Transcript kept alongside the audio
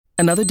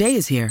Another day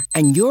is here,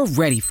 and you're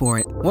ready for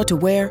it. What to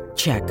wear?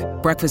 Check.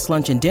 Breakfast,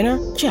 lunch, and dinner?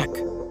 Check.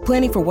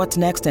 Planning for what's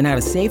next and how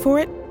to save for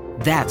it?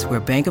 That's where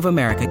Bank of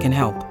America can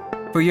help.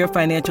 For your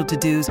financial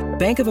to-dos,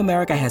 Bank of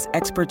America has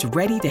experts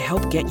ready to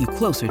help get you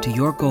closer to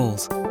your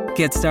goals.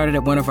 Get started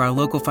at one of our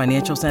local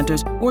financial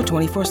centers or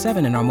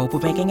 24/7 in our mobile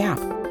banking app.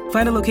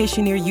 Find a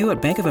location near you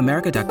at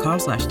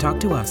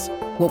bankofamerica.com/talktous.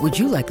 What would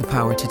you like the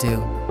power to do?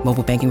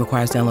 Mobile banking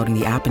requires downloading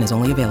the app and is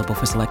only available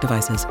for select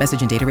devices.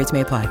 Message and data rates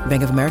may apply.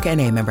 Bank of America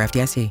N.A., member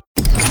FDIC.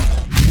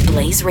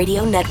 Blaze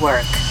Radio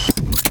Network.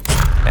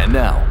 And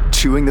now,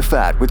 Chewing the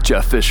Fat with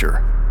Jeff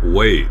Fisher.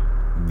 Wait,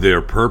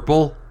 they're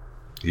purple?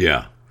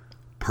 Yeah,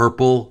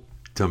 purple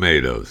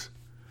tomatoes.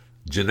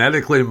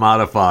 Genetically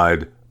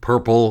modified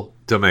purple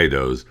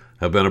tomatoes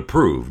have been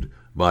approved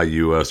by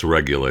U.S.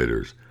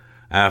 regulators.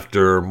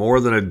 After more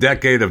than a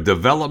decade of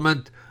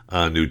development,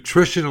 a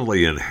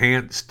nutritionally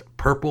enhanced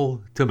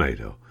purple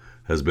tomato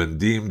has been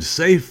deemed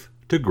safe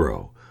to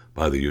grow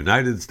by the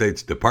United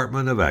States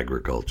Department of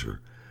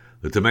Agriculture.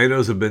 The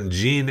tomatoes have been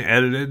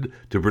gene-edited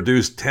to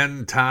produce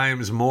 10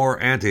 times more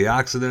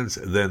antioxidants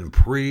than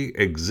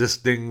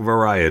pre-existing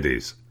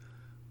varieties.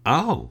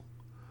 Oh,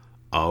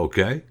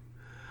 okay.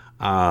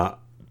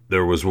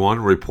 There was one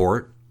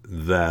report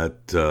that,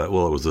 it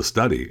was a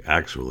study,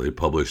 actually,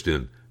 published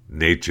in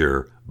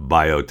Nature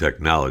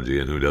Biotechnology,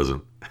 and who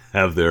doesn't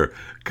have their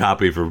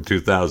copy from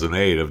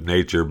 2008 of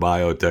Nature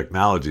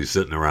Biotechnology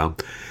sitting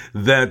around,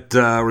 that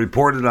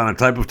reported on a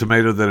type of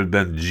tomato that had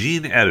been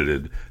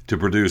gene-edited to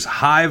produce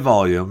high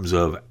volumes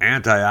of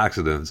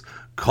antioxidants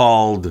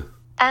called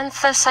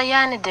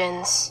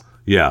anthocyanidins.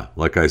 Yeah,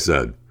 like I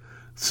said.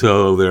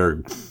 So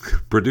they're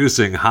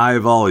producing high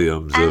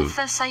volumes of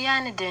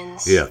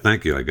anthocyanidins. Yeah,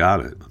 thank you. I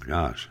got it.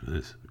 Gosh,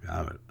 I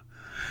got it.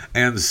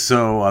 And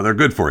so they're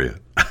good for you.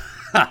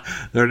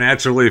 They're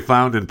naturally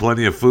found in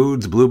plenty of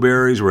foods,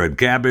 blueberries, red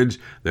cabbage.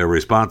 They're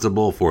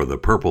responsible for the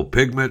purple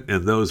pigment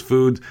in those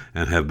foods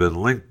and have been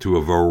linked to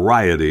a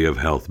variety of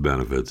health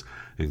benefits,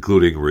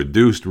 including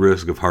reduced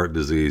risk of heart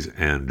disease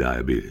and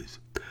diabetes.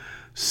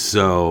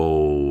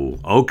 So,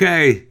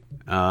 okay,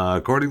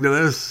 according to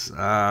this,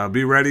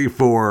 be ready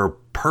for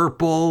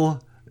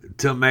purple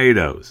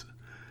tomatoes.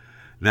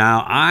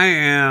 Now, I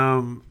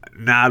am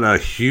not a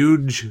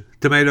huge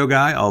tomato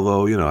guy,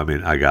 although,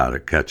 I got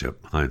it.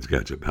 Ketchup, Heinz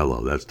ketchup.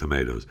 Hello, that's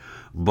tomatoes.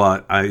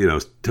 But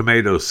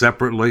tomatoes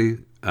separately,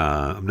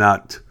 I'm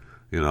not,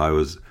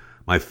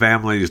 my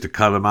family used to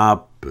cut them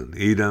up and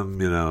eat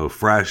them,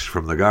 fresh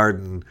from the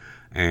garden.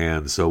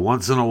 And so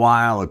once in a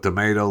while, a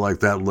tomato like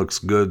that looks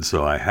good,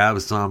 so I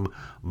have some.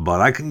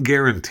 But I can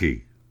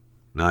guarantee,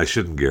 no, I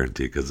shouldn't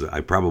guarantee because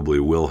I probably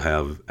will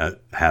have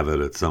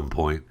it at some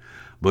point,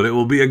 but it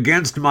will be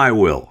against my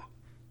will.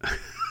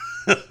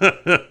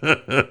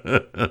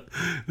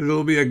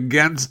 It'll be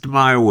against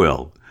my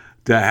will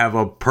to have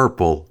a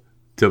purple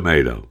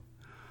tomato.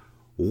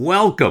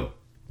 Welcome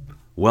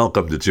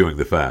to Chewing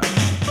the Fat.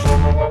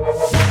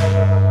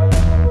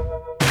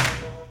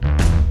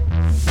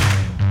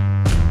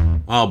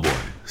 Oh boy,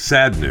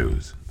 sad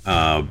news.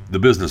 The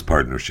business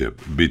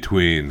partnership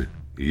between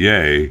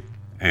Ye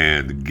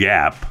and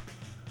Gap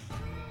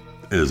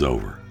is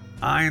over.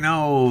 I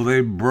know,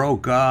 they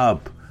broke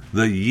up.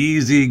 The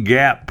Yeezy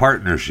Gap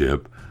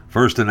partnership,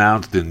 first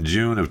announced in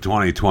June of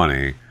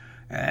 2020,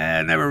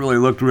 and never really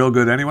looked real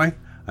good anyway.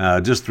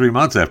 Just 3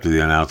 months after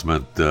the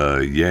announcement,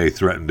 Ye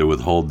threatened to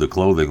withhold the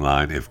clothing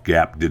line if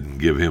Gap didn't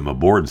give him a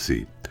board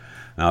seat.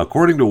 Now,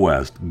 according to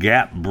West,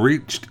 Gap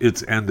breached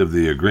its end of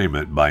the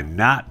agreement by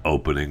not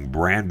opening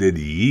branded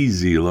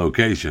Yeezy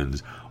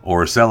locations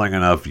or selling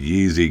enough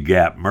Yeezy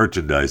Gap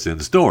merchandise in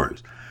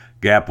stores.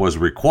 Gap was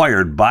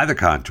required by the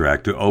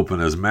contract to open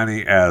as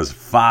many as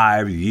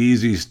 5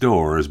 Yeezy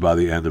stores by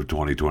the end of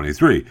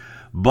 2023,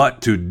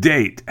 but to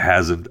date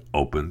hasn't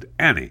opened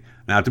any.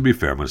 Now, to be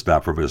fair, I'm going to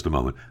stop for just a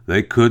moment.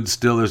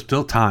 There's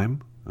still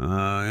time,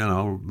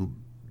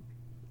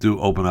 to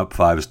open up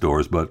 5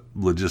 stores, but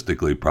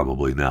logistically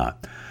probably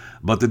not.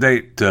 But the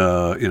date,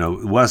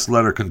 West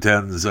letter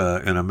contends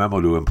in a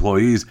memo to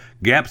employees,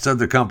 Gap said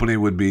the company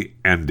would be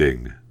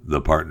ending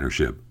the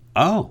partnership.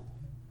 Oh,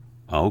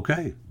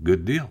 okay,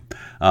 good deal.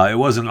 It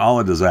wasn't all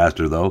a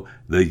disaster, though.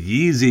 The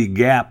Yeezy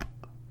Gap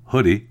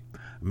hoodie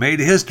made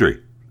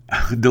history,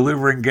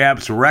 delivering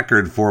Gap's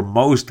record for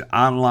most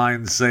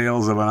online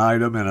sales of an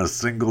item in a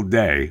single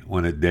day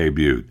when it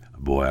debuted.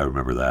 Boy, I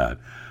remember that.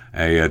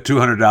 A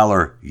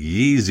 $200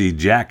 Yeezy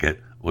jacket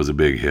was a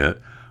big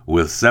hit,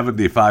 with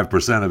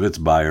 75% of its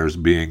buyers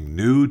being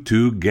new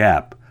to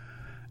Gap.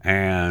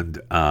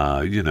 And,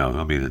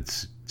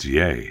 it's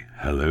Ye.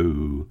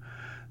 Hello.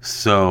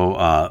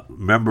 So,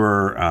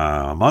 remember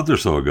a month or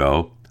so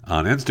ago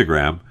on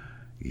Instagram,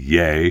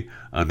 Ye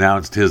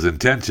announced his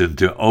intention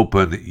to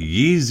open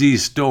Yeezy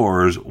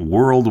stores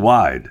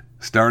worldwide,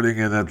 starting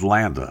in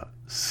Atlanta.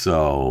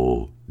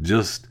 So,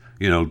 just,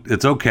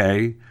 it's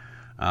okay.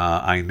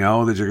 I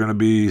know that you're going to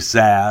be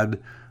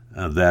sad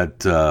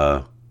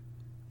that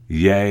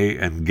Ye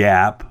and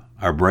Gap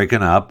are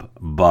breaking up,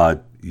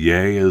 but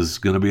Ye is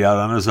going to be out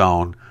on his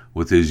own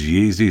with his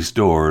Yeezy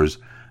stores,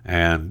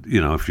 And,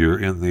 if you're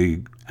in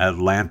the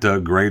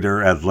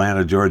greater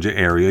Atlanta, Georgia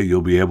area,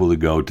 you'll be able to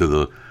go to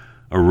the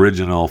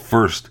original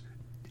first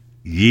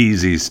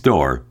Yeezy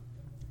store,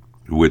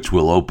 which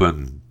will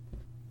open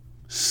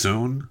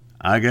soon,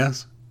 I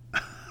guess.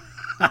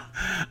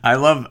 I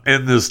love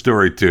in this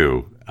story,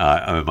 too,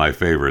 my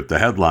favorite. The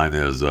headline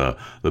is, the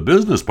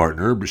business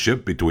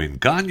partnership between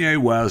Kanye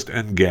West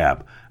and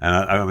Gap. And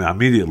I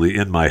immediately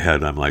in my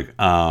head, I'm like,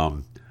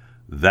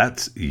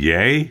 that's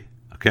Ye?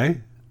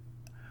 Okay.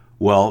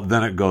 Well,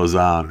 then it goes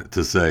on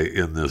to say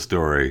in this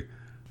story,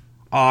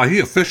 he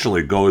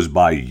officially goes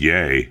by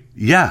Ye.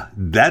 Yeah,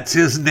 that's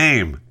his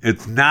name.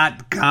 It's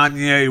not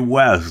Kanye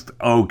West,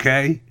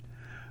 okay?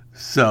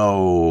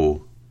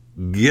 So,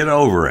 get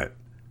over it.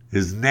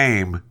 His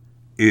name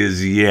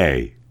is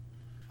Ye.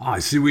 I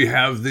see we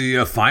have the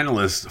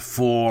finalists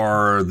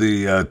for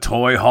the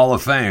Toy Hall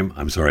of Fame.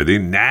 I'm sorry, the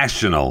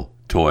National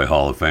Toy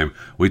Hall of Fame.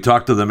 We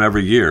talk to them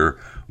every year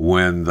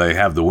when they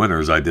have the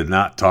winners. I did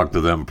not talk to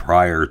them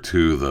prior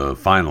to the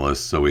finalists.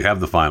 So we have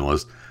the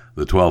finalists,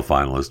 the 12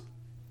 finalists.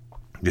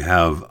 You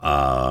have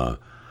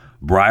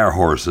Breyer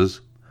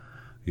Horses.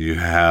 You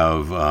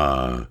have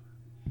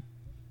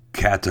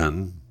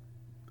Catan.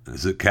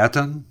 Is it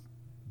Catan?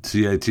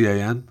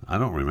 Catan? I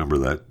don't remember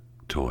that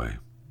toy.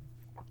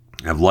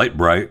 You have Light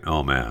Bright.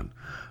 Oh, man.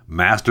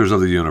 Masters of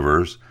the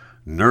Universe.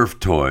 Nerf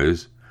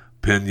Toys.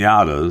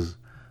 Pinatas.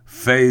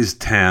 Phase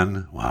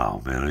 10.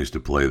 Wow, man, I used to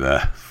play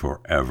that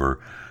forever.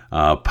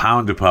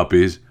 Pound of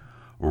Puppies.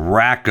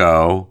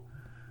 Racco.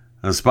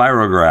 The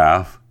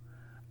Spirograph.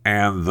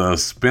 And the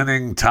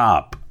Spinning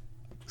Top.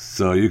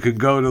 So you can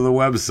go to the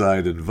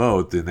website and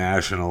vote the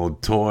National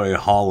Toy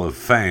Hall of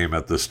Fame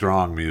at the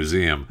Strong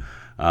Museum.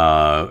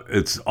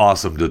 It's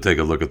awesome to take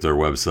a look at their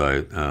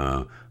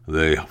website.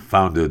 They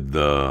founded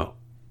the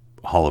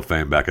Hall of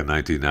Fame back in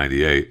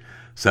 1998.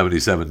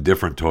 77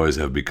 different toys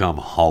have become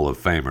Hall of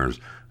Famers.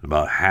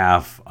 About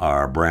half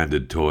are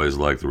branded toys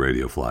like the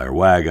Radio Flyer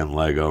Wagon,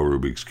 Lego,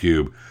 Rubik's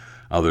Cube.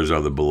 Others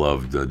are the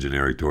beloved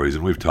generic toys,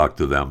 and we've talked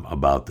to them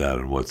about that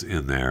and what's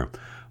in there.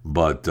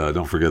 But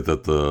don't forget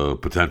that the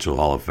potential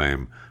Hall of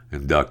Fame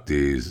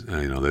inductees,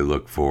 they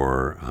look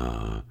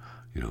for,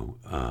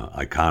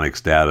 iconic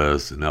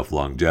status, enough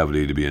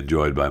longevity to be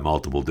enjoyed by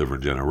multiple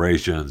different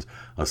generations,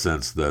 a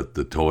sense that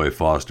the toy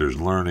fosters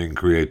learning,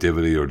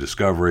 creativity, or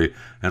discovery,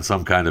 and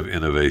some kind of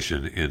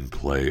innovation in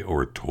play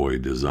or toy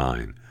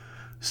design.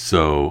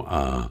 So,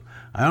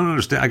 I don't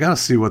understand. I got to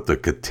see what the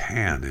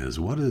Catan is.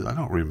 I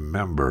don't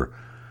remember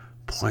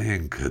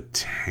playing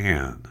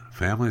Catan.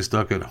 Family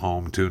stuck at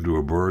home, tuned to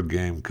a board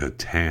game,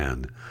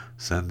 Catan,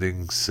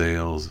 sending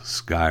sales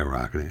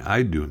skyrocketing.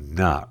 I do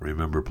not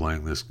remember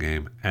playing this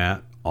game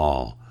at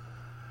all.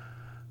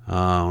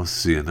 Let's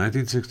see. In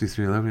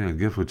 1963, Levy, a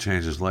gift would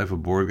change his life. A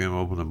board game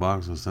opened the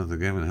box and sent the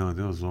game in.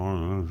 It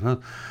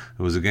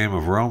was a game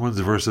of Romans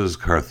versus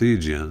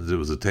Carthaginians. It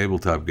was a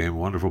tabletop game.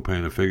 Wonderful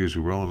painted figures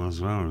who roll in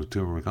us around.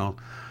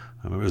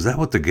 Is that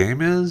what the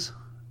game is?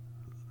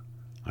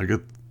 I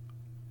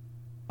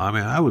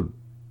would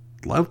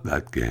love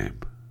that game.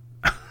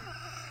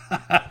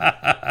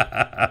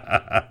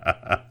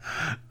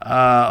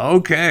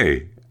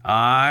 Okay.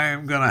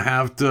 I'm going to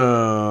have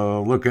to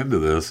look into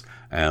this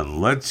and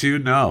let you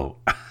know.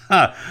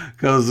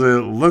 Because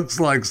it looks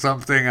like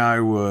something I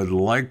would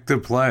like to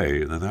play.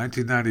 The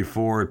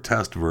 1994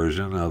 test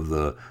version of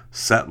the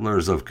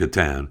Settlers of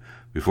Catan.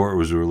 Before it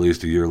was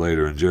released a year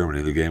later in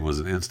Germany, the game was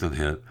an instant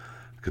hit.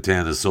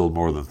 Catan has sold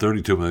more than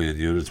 32 million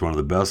units, one of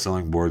the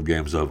best-selling board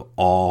games of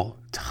all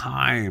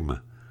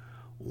time.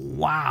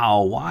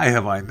 Wow, why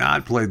have I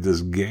not played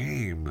this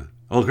game?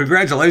 Well,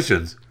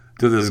 congratulations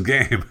to this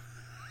game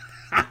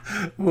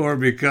for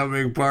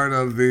becoming part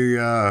of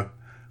the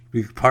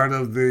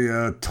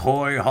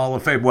Toy Hall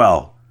of Fame.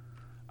 Well,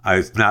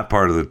 it's not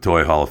part of the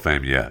Toy Hall of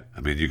Fame yet. I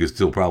mean, you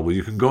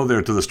can go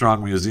there to the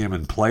Strong Museum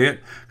and play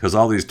it, because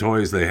all these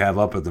toys they have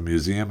up at the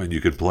museum and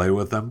you can play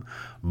with them,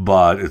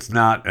 but it's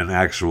not an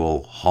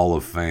actual Hall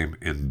of Fame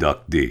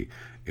inductee.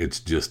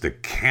 It's just a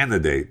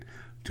candidate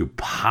to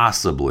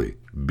possibly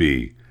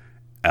be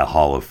a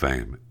Hall of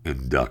Fame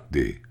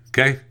inductee.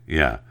 Okay?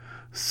 Yeah.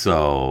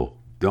 So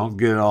don't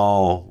get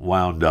all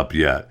wound up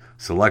yet.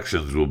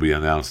 Selections will be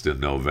announced in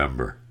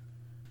November.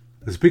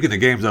 Speaking of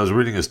games, I was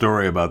reading a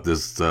story about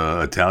this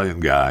Italian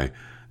guy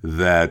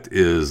that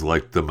is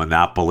like the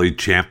Monopoly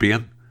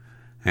champion.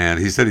 And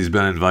he said he's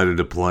been invited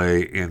to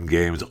play in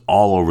games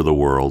all over the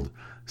world.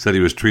 Said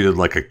he was treated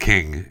like a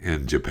king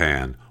in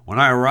Japan. When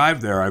I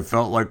arrived there, I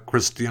felt like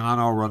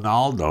Cristiano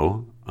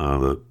Ronaldo,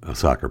 a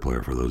soccer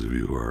player for those of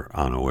you who are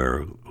unaware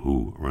of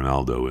who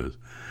Ronaldo is.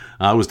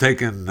 I was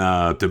taken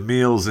to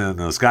meals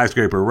in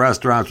skyscraper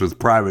restaurants with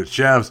private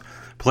chefs,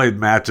 played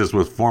matches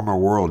with former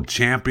world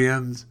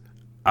champions.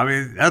 I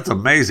mean, that's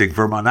amazing.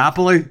 For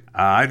Monopoly,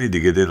 I need to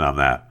get in on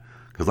that,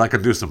 because I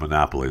can do some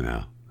Monopoly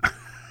now.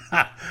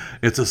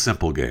 It's a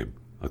simple game,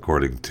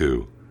 according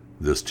to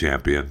this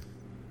champion,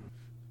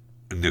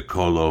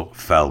 Nicolo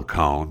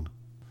Falcone.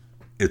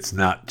 It's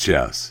not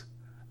chess.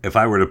 If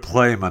I were to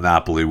play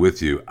Monopoly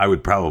with you, I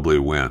would probably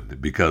win,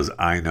 because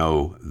I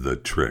know the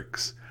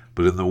tricks.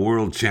 but in the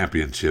World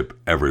Championship,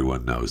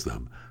 everyone knows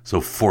them.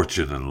 So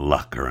fortune and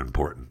luck are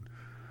important.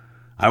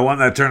 I won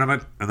that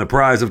tournament and the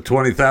prize of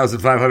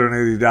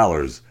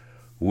 $20,580,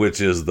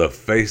 which is the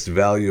face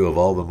value of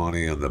all the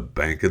money in the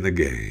bank in the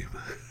game.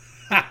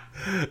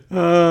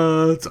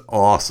 That's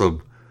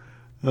awesome.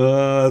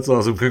 That's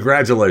awesome.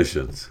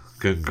 Congratulations.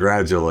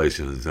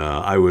 Congratulations.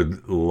 I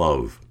would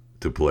love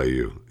to play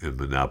you in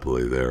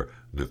Monopoly there,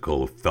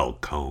 Nicola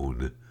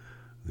Falcone,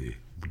 the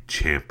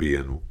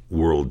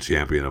world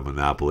champion of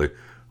Monopoly.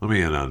 Let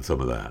me in on some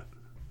of that.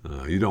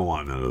 You don't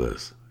want none of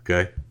this,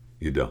 okay?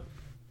 You don't.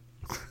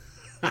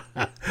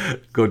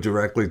 Go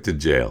directly to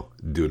jail.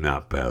 Do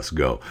not pass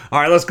go. All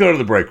right, let's go to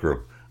the break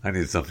room. I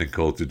need something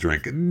cold to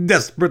drink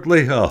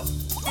desperately. Oh.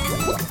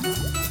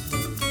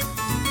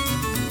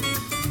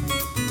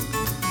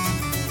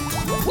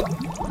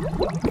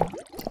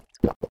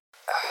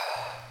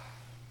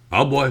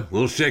 Oh boy, a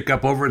little shake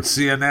up over at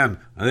CNN.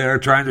 They are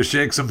trying to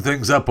shake some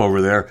things up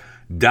over there.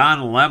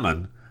 Don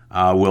Lemon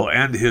will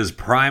end his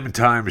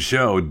primetime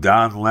show,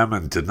 Don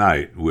Lemon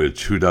Tonight,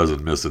 which who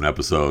doesn't miss an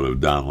episode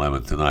of Don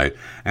Lemon Tonight,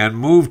 and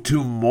move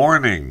to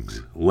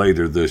mornings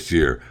later this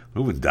year.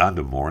 Moving Don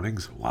to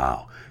mornings?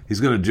 Wow. He's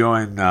going to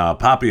join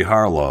Poppy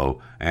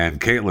Harlow and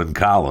Caitlin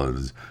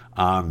Collins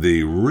on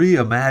the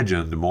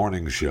reimagined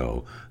morning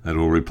show that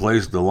will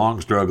replace the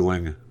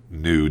long-struggling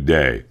New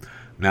Day.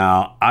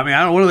 Now, I mean,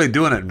 what are they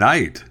doing at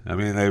night? I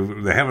mean,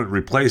 they haven't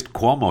replaced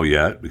Cuomo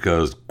yet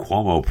because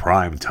Cuomo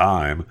Prime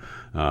Time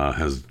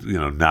has,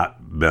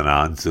 not been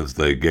on since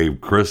they gave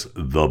Chris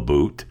the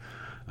boot.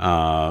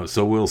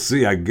 So we'll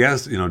see. I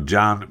guess,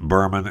 John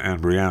Berman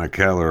and Brianna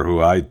Keller,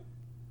 who I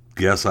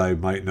guess I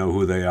might know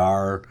who they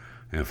are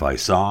if I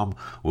saw them,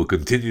 will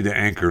continue to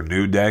anchor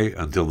New Day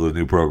until the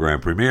new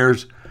program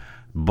premieres.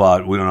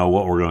 But we don't know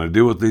what we're going to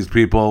do with these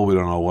people. We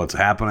don't know what's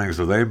happening,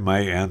 so they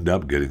may end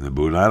up getting the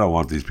boot. I don't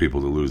want these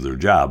people to lose their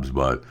jobs,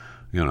 but,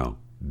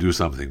 do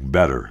something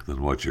better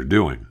than what you're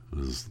doing.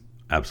 This is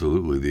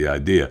absolutely the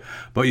idea.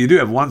 But you do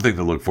have one thing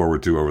to look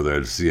forward to over there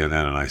at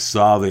CNN, and I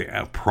saw the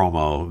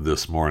promo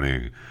this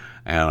morning,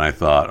 and I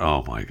thought,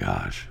 oh my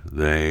gosh,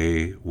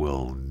 they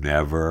will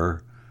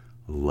never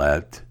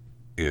let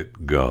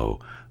it go.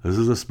 This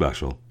is a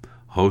special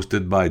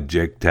hosted by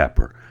Jake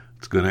Tapper.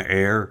 It's going to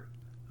air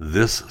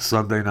this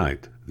Sunday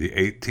night, the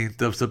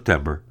 18th of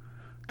September,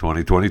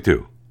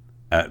 2022,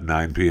 at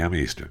 9 p.m.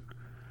 Eastern.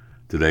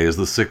 Today is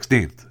the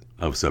 16th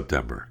of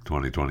September,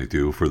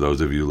 2022, for those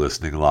of you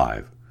listening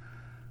live.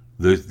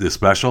 The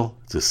special,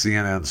 it's a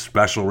CNN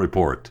special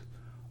report,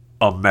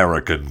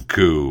 American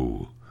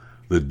Coup,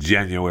 the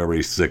January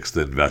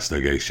 6th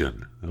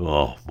investigation.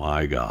 Oh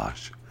my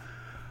gosh.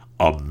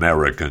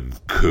 American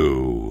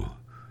Coup,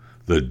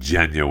 the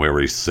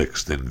January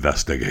 6th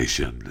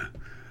investigation.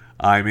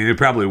 I mean, it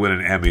probably win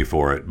an Emmy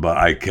for it, but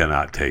I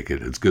cannot take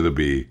it. It's going to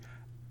be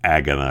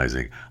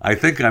agonizing. I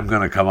think I'm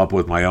going to come up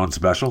with my own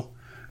special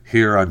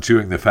here on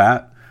Chewing the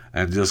Fat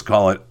and just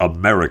call it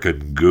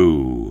American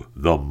Goo,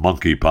 the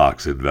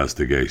monkeypox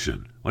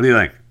investigation. What do you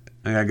think?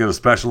 Think I get a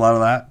special out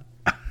of that?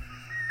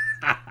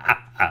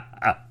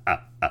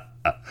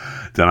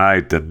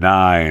 Tonight at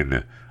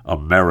 9,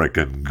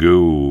 American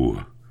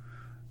Goo,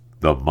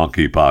 the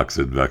monkeypox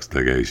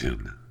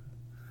investigation.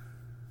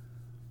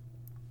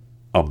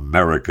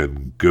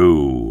 American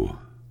Goo,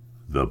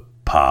 the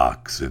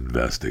pox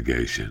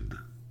investigation.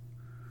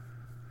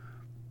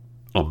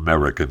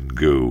 American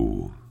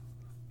Goo,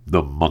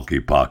 the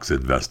monkeypox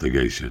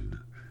investigation.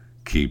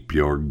 Keep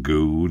your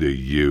goo to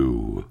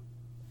you.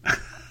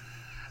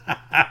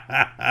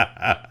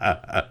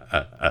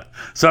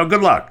 So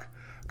good luck.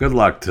 Good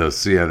luck to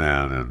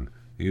CNN, and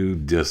you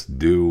just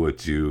do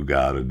what you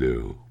gotta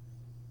do.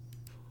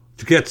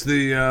 Did you catch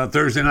the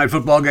Thursday night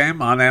football game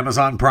on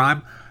Amazon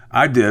Prime?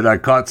 I did. I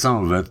caught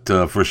some of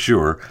it for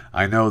sure.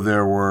 I know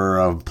there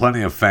were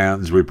plenty of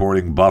fans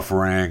reporting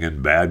buffering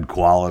and bad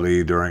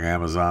quality during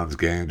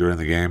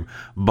the game.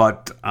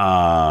 But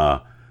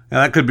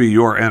that could be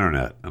your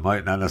internet. It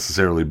might not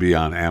necessarily be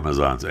on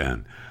Amazon's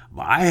end.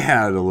 I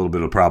had a little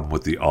bit of problem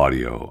with the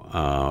audio.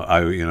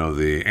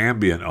 The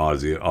ambient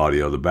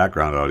audio, the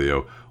background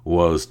audio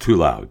was too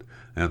loud,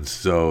 and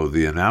so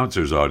the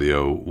announcer's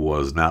audio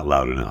was not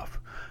loud enough.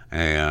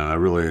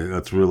 And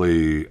that's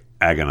really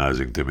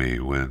agonizing to me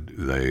when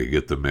they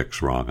get the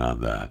mix wrong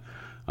on that.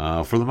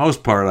 For the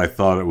most part, I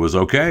thought it was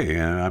okay.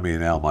 And I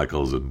mean, Al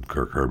Michaels and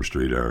Kirk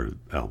Herbstreit are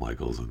Al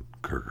Michaels and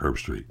Kirk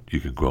Herbstreit. You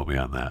can quote me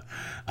on that.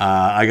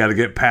 I got to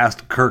get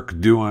past Kirk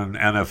doing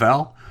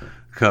NFL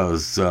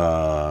because,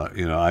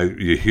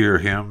 you hear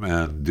him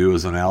and do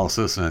his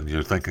analysis and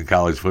you're thinking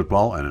college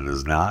football, and it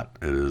is not.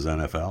 It is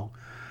NFL.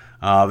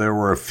 There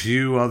were a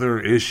few other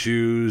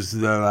issues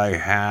that I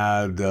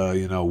had,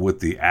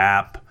 with the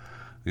app.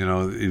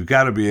 You've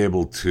got to be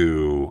able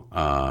to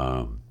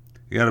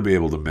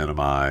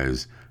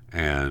minimize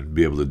and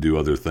be able to do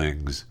other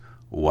things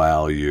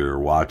while you're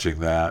watching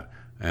that.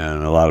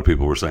 And a lot of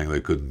people were saying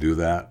they couldn't do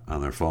that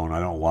on their phone.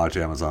 I don't watch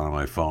Amazon on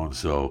my phone,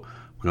 so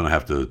I'm going to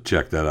have to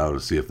check that out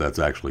and see if that's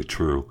actually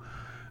true.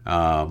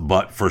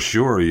 But for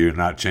sure, you're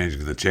not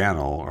changing the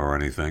channel or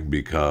anything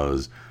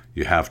because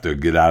you have to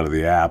get out of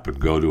the app and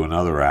go to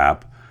another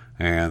app.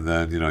 And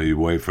then, you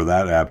wait for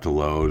that app to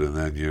load, and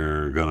then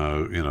you're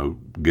going to,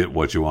 get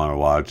what you want to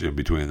watch in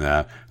between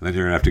that. And then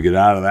you're going to have to get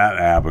out of that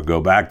app and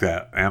go back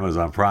to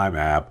Amazon Prime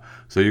app.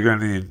 So you're going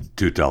to need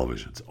 2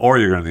 televisions. Or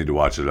you're going to need to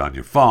watch it on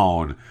your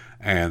phone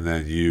and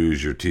then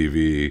use your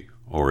TV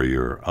or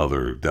your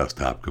other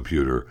desktop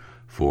computer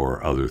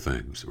for other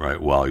things,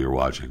 right, while you're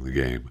watching the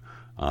game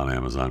on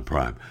Amazon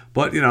Prime.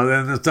 But,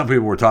 then some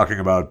people were talking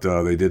about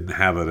they didn't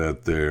have it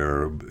at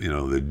their,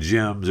 the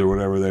gyms or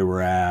whatever they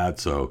were at.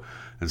 So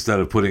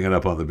instead of putting it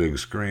up on the big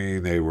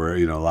screen, they were,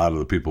 a lot of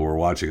the people were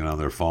watching it on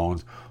their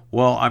phones.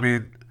 Well, I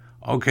mean,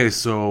 okay,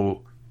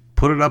 so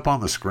put it up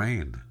on the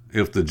screen.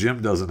 If the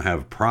gym doesn't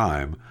have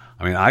Prime,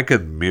 I mean, I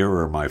could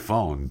mirror my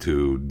phone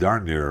to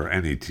darn near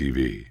any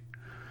TV.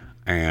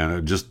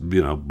 And just,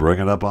 bring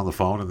it up on the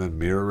phone and then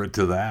mirror it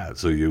to that.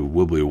 So you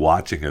will be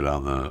watching it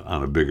on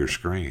a bigger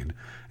screen.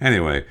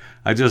 Anyway,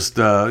 I just,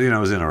 it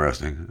was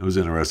interesting. It was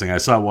interesting. I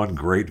saw one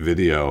great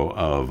video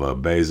of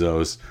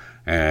Bezos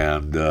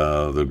and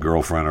the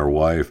girlfriend or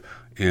wife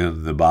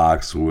in the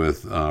box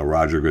with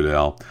Roger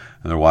Goodell.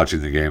 And they're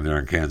watching the game there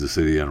in Kansas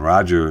City. And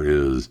Roger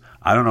is,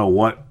 I don't know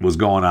what was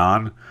going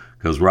on,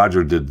 because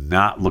Roger did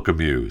not look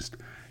amused.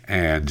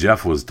 And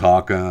Jeff was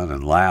talking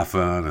and laughing,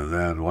 and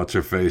then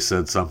What's-Her-Face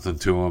said something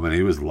to him, and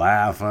he was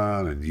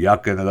laughing and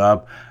yucking it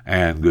up,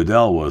 and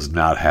Goodell was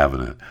not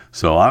having it.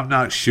 So I'm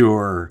not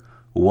sure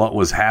what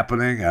was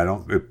happening.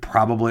 I'm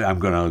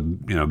going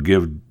to,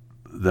 give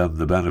them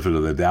the benefit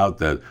of the doubt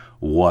that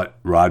what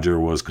Roger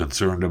was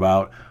concerned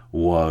about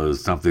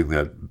was something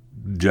that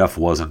Jeff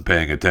wasn't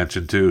paying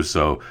attention to.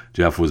 So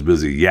Jeff was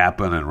busy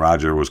yapping, and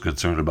Roger was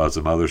concerned about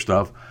some other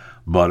stuff.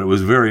 But it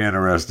was very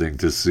interesting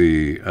to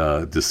see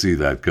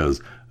that,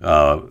 because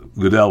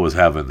Goodell was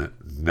having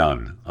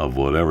none of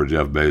whatever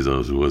Jeff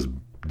Bezos was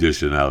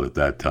dishing out at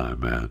that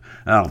time, man.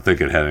 And I don't think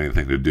it had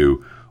anything to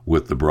do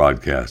with the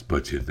broadcast,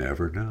 but you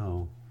never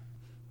know.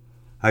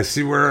 I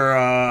see where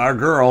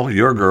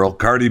your girl,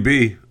 Cardi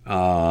B,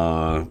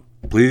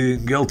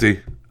 pleading guilty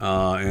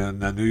in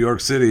New York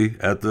City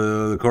at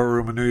the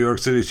courtroom in New York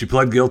City. She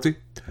pled guilty.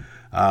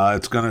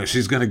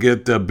 She's gonna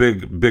get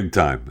big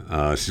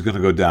time. She's gonna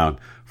go down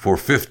for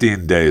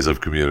 15 days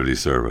of community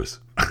service.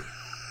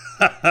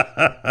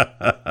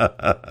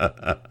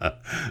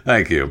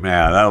 Thank you,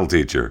 man. That'll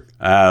teach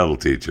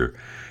her.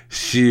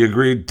 She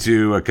agreed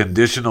to a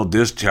conditional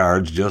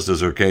discharge just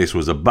as her case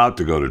was about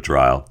to go to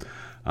trial.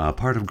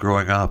 Part of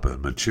growing up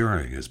and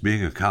maturing is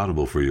being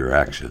accountable for your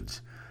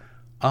actions.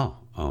 Oh,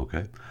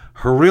 okay.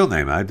 Her real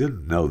name, I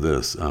didn't know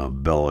this,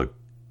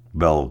 Belcalis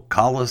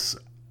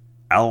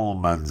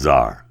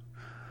Almanzar.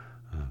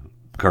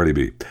 Cardi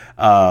B.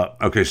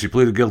 Okay, she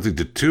pleaded guilty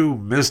to 2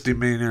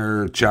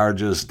 misdemeanor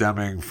charges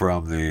stemming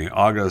from the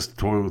August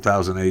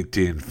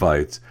 2018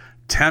 fights.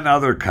 10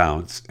 other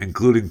counts,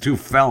 including 2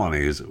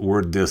 felonies,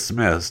 were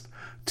dismissed.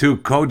 2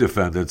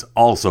 co-defendants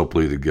also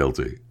pleaded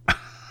guilty.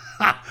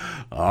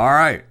 All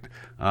right.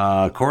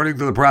 According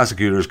to the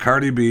prosecutors,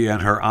 Cardi B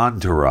and her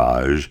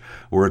entourage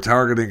were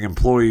targeting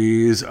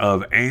employees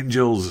of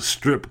Angel's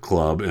Strip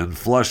Club in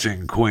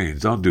Flushing,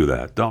 Queens. Don't do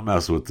that. Don't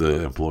mess with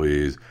the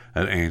employees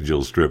at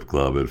Angel's Strip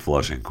Club in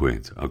Flushing,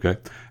 Queens. Okay?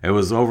 It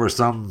was over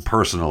some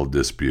personal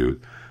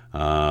dispute.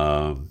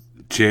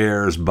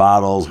 Chairs,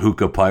 bottles,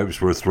 hookah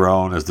pipes were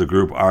thrown as the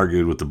group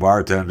argued with the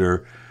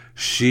bartender.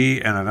 She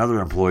and another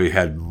employee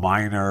had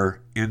minor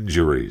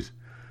injuries.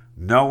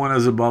 No one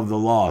is above the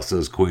law,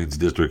 says Queens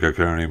District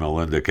Attorney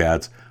Melinda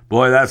Katz.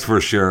 Boy, that's for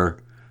sure.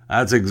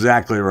 That's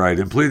exactly right.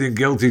 In pleading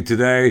guilty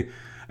today,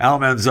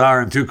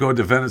 Almanzar and 2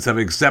 co-defendants have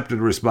accepted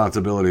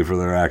responsibility for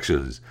their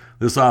actions.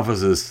 This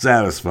office is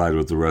satisfied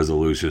with the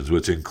resolutions,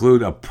 which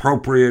include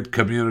appropriate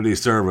community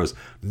service.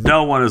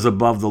 No one is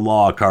above the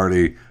law,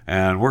 Cardi,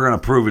 and we're going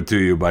to prove it to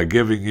you by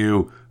giving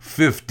you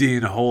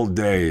 15 whole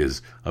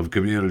days of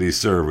community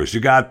service.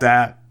 You got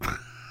that?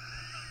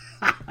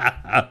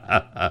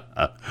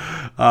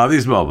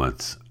 These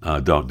moments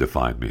don't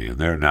define me, and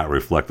they're not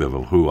reflective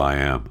of who I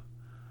am,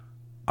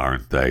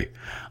 aren't they?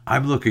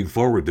 I'm looking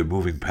forward to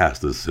moving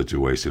past this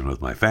situation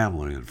with my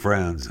family and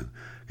friends and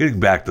getting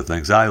back to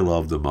things I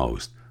love the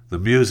most, the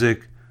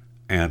music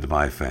and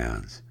my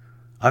fans.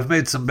 I've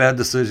made some bad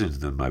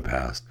decisions in my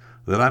past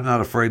that I'm not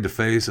afraid to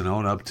face and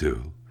own up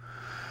to.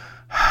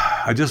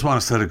 I just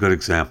want to set a good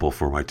example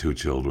for my 2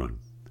 children.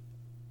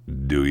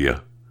 Do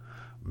you?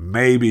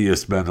 Maybe you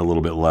spend a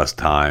little bit less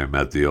time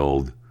at the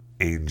old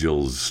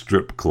Angel's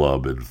Strip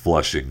Club in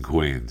Flushing,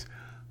 Queens.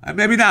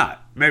 Maybe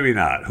not. Maybe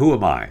not. Who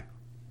am I?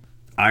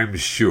 I'm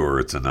sure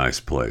it's a nice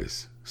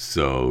place.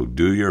 So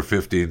do your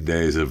 15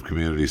 days of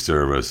community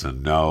service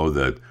and know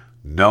that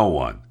no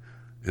one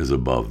is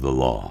above the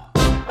law.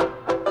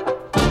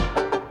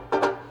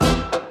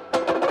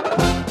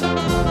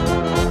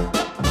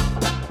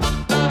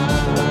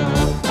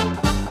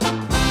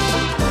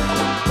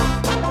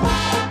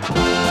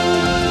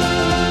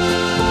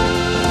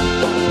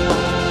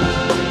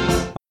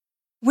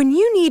 When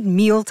you need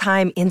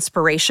mealtime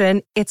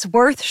inspiration, it's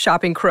worth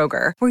shopping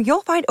Kroger, where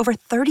you'll find over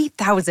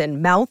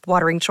 30,000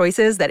 mouth-watering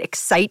choices that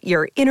excite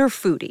your inner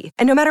foodie.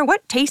 And no matter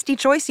what tasty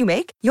choice you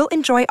make, you'll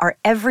enjoy our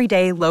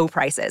everyday low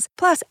prices,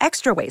 plus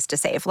extra ways to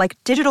save, like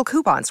digital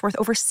coupons worth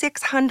over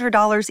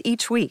 $600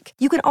 each week.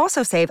 You can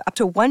also save up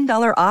to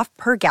 $1 off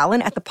per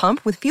gallon at the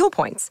pump with fuel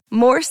points.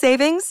 More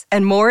savings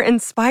and more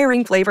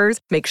inspiring flavors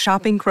make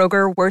shopping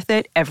Kroger worth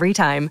it every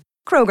time.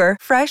 Kroger,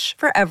 fresh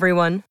for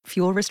everyone.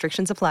 Fuel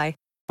restrictions apply.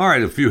 All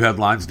right, a few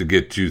headlines to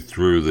get you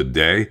through the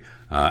day.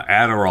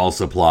 Adderall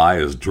supply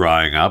is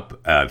drying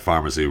up at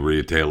pharmacy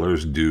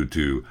retailers due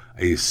to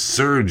a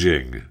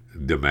surging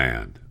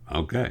demand.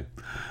 Okay.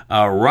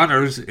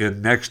 Runners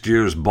in next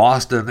year's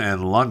Boston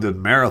and London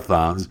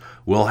marathons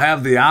will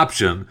have the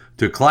option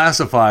to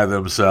classify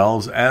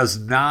themselves as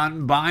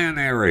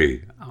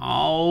non-binary.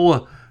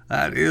 Oh,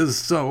 that is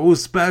so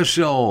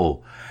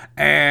special.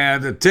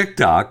 And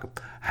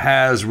TikTok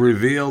has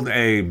revealed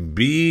a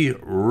Be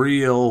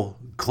Real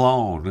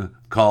clone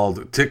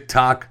called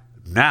TikTok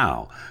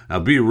Now. Now,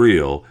 Be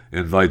Real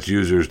invites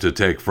users to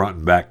take front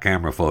and back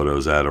camera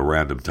photos at a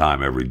random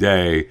time every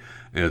day.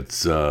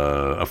 It's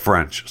a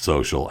French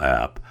social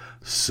app.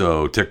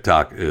 So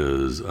TikTok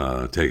is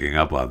taking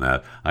up on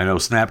that. I know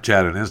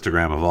Snapchat and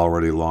Instagram have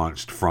already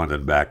launched front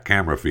and back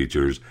camera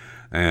features,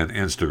 and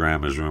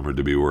Instagram is rumored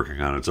to be working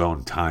on its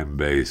own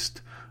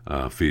time-based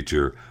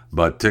feature.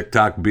 But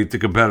TikTok beat the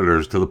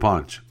competitors to the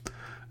punch.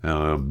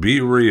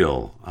 Be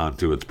Real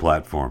onto its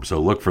platform.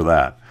 So look for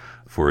that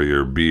for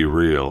your Be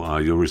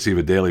Real. You'll receive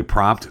a daily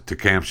prompt to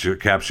capture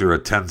a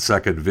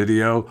 10-second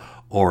video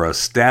or a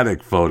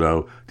static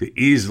photo to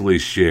easily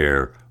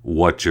share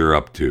what you're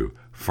up to,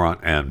 front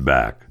and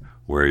back,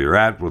 where you're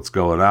at, what's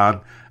going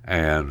on,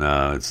 and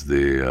it's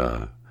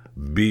the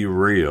Be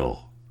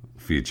Real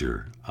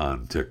feature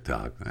on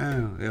TikTok.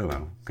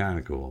 Kind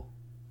of cool.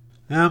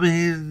 I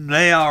mean,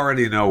 they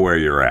already know where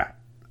you're at.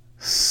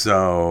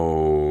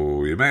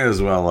 So you may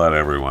as well let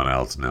everyone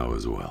else know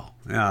as well.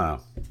 Yeah,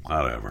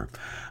 whatever.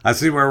 I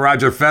see where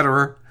Roger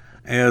Federer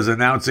is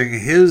announcing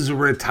his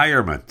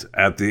retirement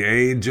at the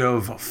age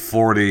of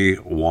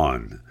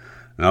 41.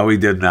 No, he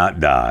did not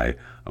die,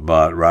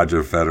 but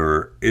Roger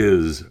Federer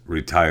is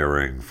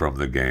retiring from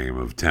the game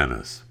of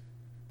tennis.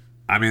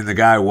 I mean, the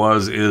guy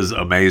is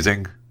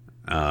amazing.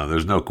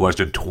 There's no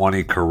question.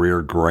 20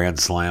 career Grand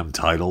Slam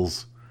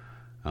titles.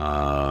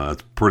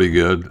 That's pretty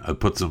good. It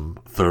puts him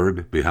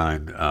third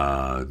behind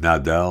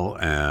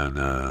Nadal and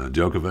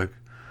Djokovic.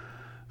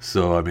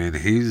 So, I mean,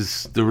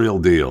 he's the real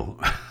deal.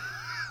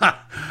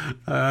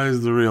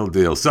 He's the real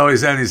deal. So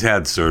he's had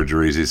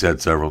surgeries. He's had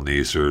several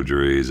knee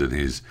surgeries, and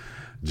he's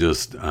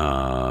just,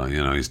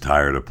 he's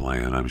tired of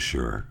playing, I'm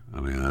sure. I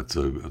mean, that's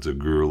a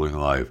grueling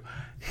life.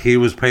 He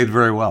was paid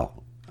very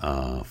well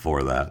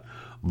for that.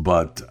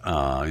 But,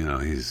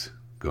 he's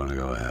going to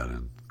go ahead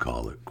and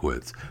call it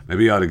quits.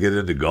 Maybe you ought to get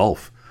into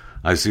golf.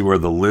 I see where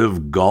the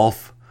Live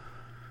Golf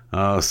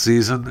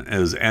season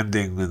is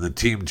ending in the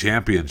team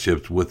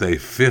championships with a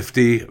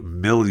 $50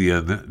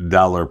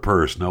 million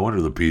purse. No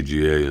wonder the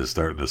PGA is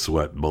starting to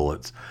sweat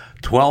bullets.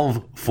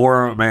 12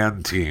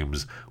 four-man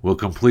teams will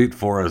compete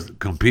for a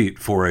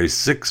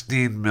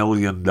 $16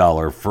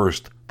 million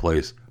first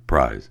place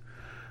prize.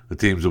 The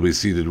teams will be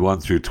seeded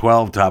 1 through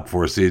 12. Top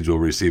 4 seeds will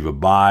receive a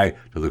bye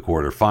to the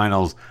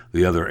quarterfinals.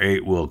 The other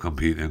 8 will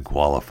compete in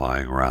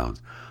qualifying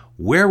rounds.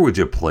 Where would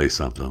you play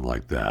something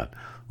like that?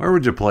 Where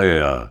would you play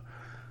a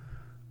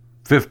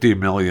 $50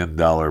 million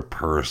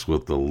purse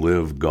with the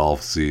Live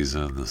Golf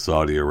season, the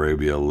Saudi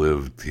Arabia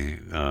Live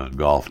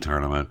Golf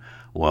Tournament?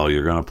 Well,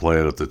 you're going to play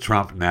it at the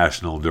Trump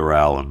National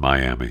Doral in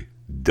Miami.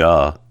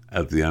 Duh,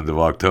 at the end of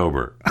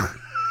October.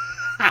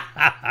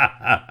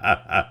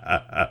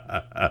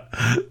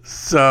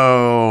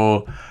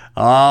 So,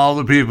 all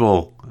the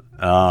people,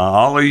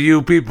 all of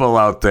you people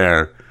out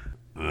there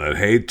that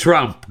hate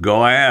Trump,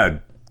 go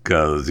ahead,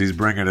 because he's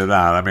bringing it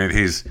on. I mean,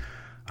 he's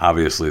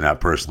obviously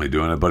not personally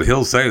doing it, but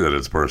he'll say that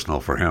it's personal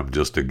for him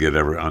just to get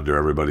under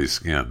everybody's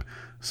skin.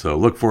 So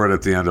look for it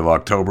at the end of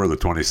October, the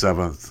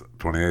 27th,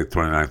 28th,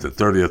 29th, and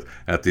 30th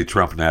at the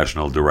Trump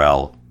National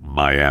Doral,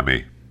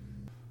 Miami.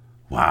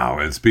 Wow,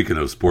 and speaking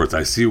of sports,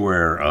 I see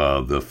where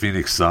the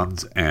Phoenix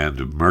Suns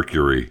and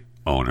Mercury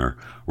owner,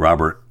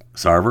 Robert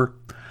Sarver,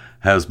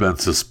 has been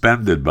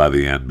suspended by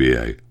the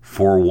NBA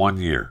for 1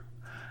 year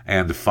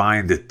and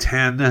fined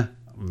 $10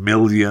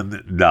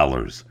 million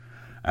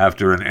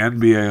after an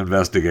NBA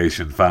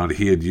investigation found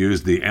he had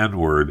used the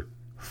N-word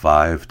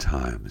 5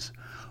 times,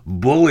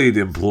 bullied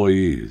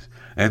employees,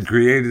 and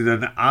created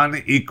an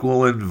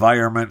unequal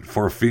environment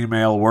for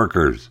female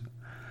workers.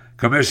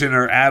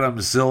 Commissioner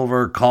Adam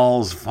Silver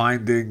calls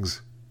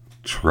findings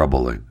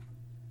troubling.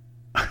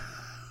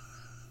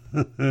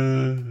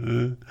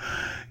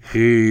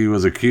 He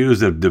was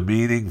accused of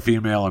demeaning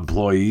female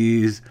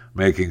employees,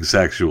 making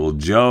sexual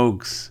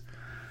jokes,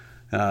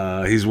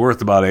 He's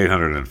worth about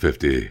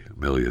 $850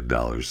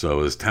 million.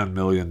 So is $10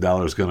 million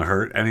going to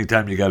hurt?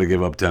 Anytime you got to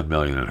give up $10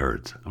 million, it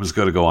hurts. I'm just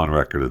going to go on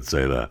record and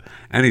say that.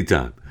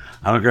 Anytime.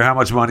 I don't care how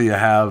much money you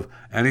have.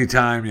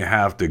 Anytime you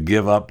have to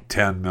give up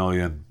 $10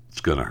 million,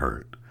 it's going to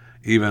hurt.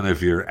 Even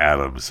if you're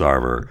Adam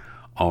Sarver,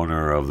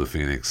 owner of the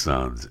Phoenix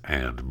Suns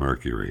and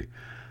Mercury.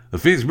 The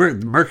Phoenix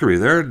Mercury,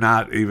 they're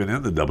not even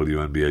in the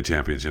WNBA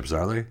championships,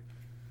 are they?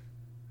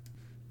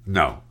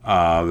 No.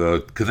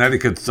 The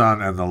Connecticut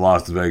Sun and the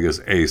Las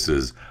Vegas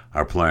Aces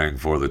are playing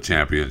for the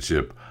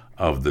championship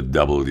of the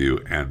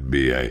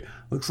WNBA.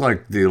 Looks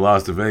like the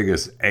Las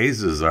Vegas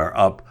Aces are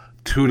up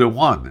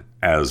 2-1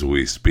 as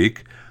we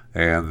speak,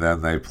 and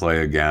then they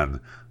play again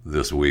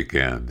this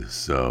weekend.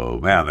 So,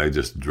 man, they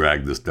just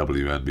dragged this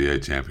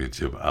WNBA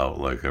championship out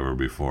like ever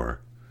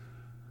before.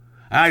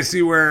 I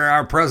see where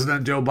our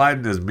President Joe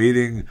Biden is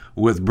meeting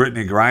with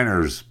Brittany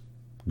Griner's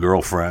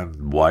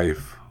girlfriend,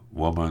 wife,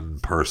 woman,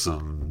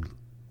 person,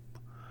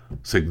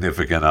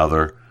 significant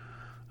other.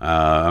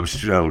 I'm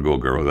sure that'll go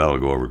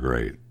over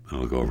great.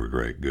 It'll go over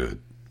great.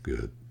 Good.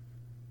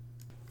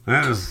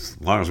 And as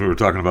long as we were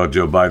talking about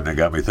Joe Biden, it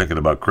got me thinking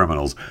about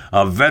criminals.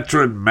 A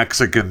veteran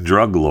Mexican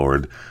drug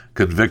lord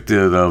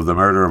convicted of the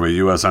murder of a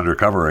U.S.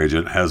 undercover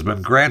agent has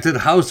been granted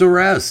house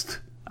arrest.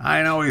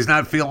 I know he's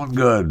not feeling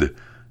good.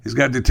 He's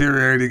got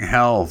deteriorating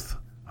health.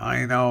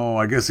 I know.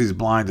 I guess he's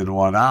blind in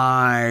one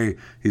eye.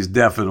 He's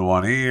deaf in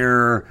one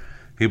ear.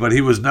 But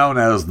he was known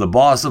as the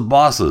boss of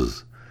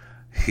bosses.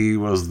 He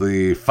was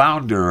the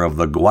founder of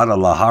the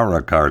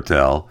Guadalajara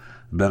cartel.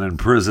 Been in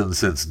prison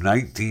since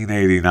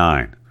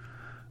 1989.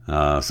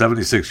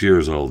 76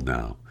 years old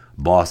now.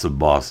 Boss of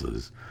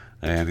bosses.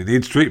 And he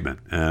needs treatment.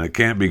 And it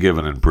can't be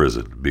given in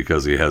prison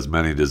because he has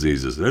many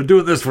diseases. They're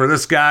doing this for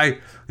this guy.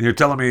 And you're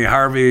telling me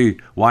Harvey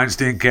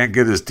Weinstein can't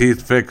get his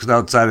teeth fixed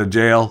outside of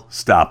jail?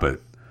 Stop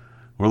it.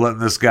 We're letting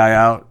this guy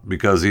out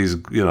because he's,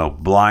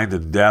 blind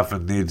and deaf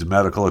and needs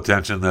medical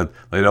attention that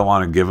they don't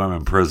want to give him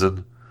in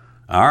prison.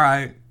 All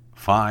right,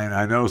 fine.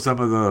 I know some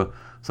of the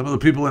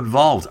people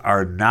involved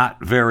are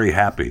not very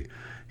happy.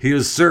 He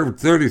has served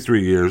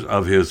 33 years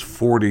of his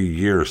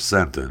 40-year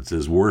sentence.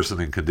 His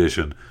worsening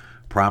condition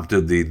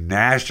prompted the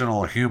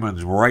National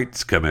Human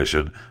Rights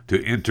Commission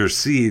to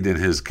intercede in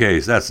his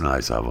case. That's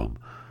nice of him.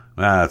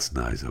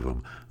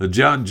 The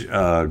judge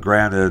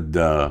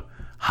granted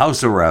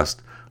house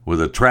arrest with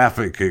a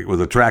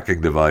tracking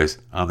device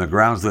on the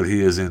grounds that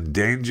he is in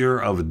danger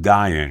of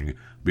dying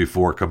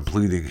before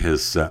completing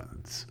his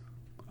sentence.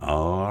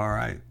 All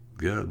right,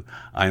 good.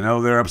 I know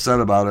they're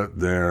upset about it.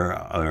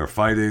 They're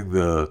fighting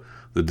the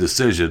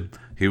decision.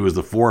 He was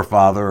the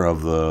forefather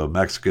of the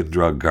Mexican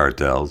drug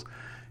cartels.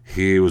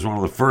 He was one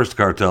of the first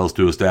cartels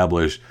to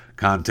establish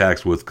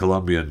contacts with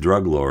Colombian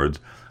drug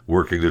lords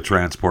working to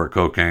transport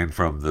cocaine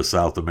from the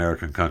South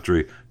American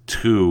country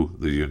to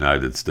the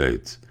United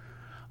States.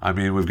 I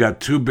mean, we've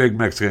got two big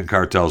Mexican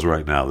cartels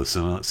right now, the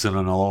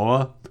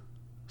Sinaloa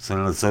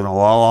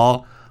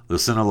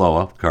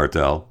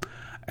cartel,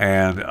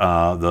 and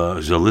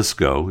the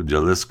Jalisco,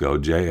 Jalisco,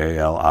 is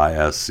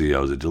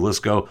it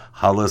Jalisco,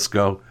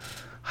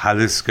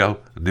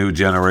 New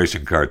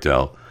Generation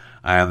cartel,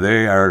 and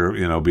they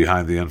are,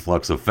 behind the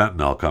influx of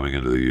fentanyl coming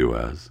into the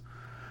U.S.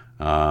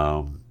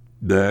 So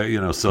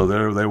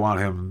they want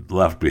him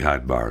left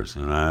behind bars,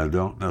 and I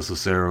don't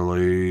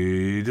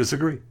necessarily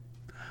disagree.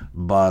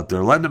 But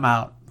they're letting him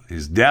out.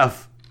 He's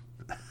deaf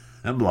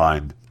and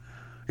blind.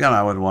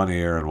 In one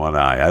ear and one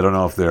eye. I don't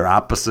know if they're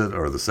opposite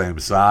or the same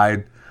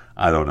side.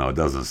 I don't know. It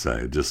doesn't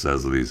say. It just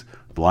says that he's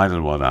blind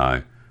in one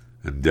eye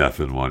and deaf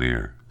in one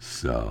ear.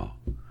 So,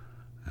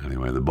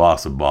 anyway, the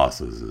boss of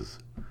bosses is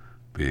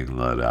being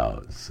let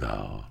out.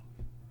 So,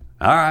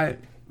 all right.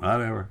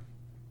 Whatever.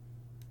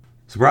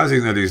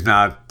 Surprising that he's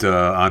not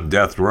on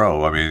death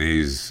row. I mean,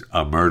 he's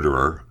a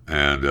murderer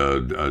and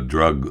a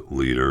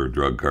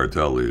drug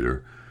cartel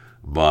leader.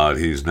 But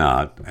he's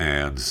not,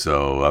 and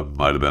so that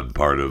might have been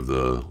part of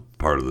the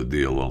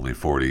deal. Only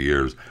 40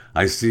 years.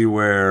 I see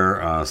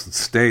where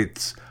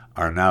states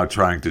are now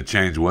trying to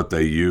change what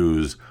they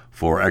use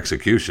for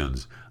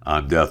executions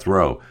on death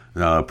row.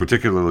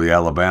 Particularly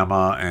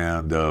Alabama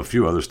and a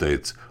few other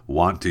states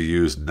want to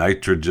use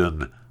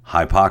nitrogen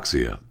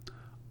hypoxia.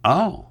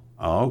 Oh,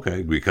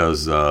 okay,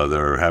 because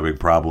they're having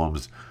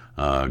problems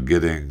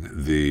getting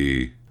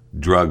the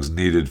drugs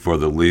needed for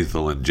the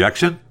lethal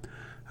injection.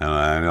 And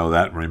I know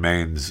that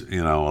remains,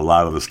 a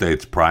lot of the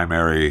state's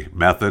primary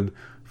method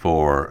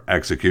for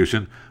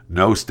execution.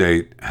 No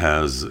state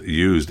has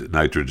used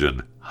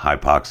nitrogen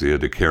hypoxia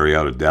to carry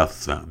out a death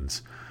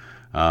sentence.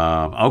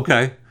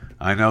 Okay.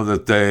 I know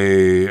that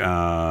they, in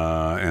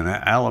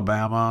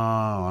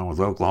Alabama, along with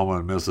Oklahoma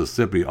and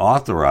Mississippi,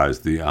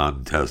 authorized the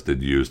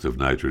untested use of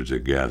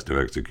nitrogen gas to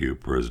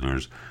execute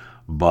prisoners,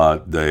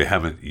 but they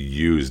haven't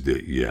used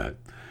it yet.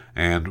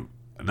 And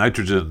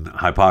nitrogen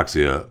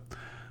hypoxia,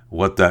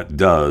 what that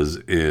does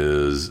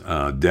is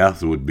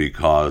death would be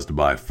caused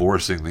by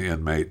forcing the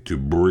inmate to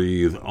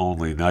breathe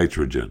only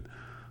nitrogen,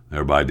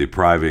 thereby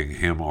depriving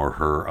him or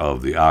her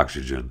of the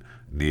oxygen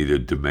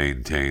needed to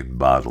maintain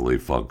bodily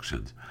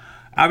functions.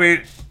 I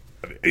mean,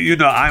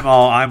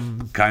 I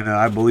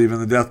believe in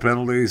the death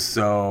penalty,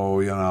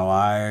 so,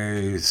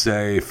 I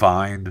say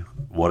fine,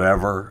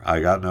 whatever.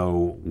 I got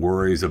no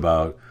worries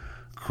about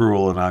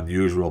cruel and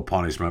unusual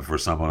punishment for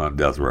someone on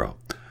death row.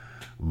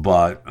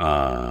 But,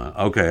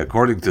 okay,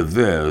 according to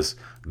this,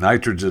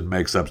 nitrogen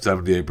makes up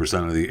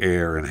 78% of the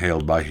air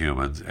inhaled by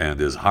humans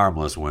and is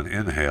harmless when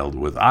inhaled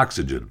with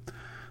oxygen.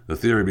 The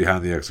theory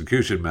behind the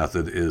execution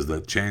method is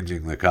that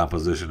changing the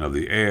composition of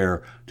the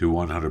air to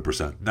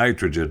 100%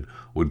 nitrogen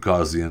would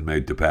cause the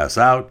inmate to pass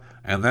out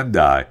and then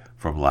die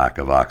from lack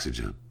of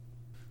oxygen.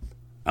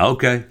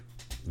 Okay,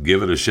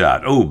 give it a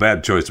shot. Oh,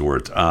 bad choice of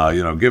words.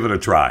 Give it a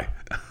try.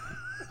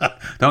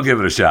 Don't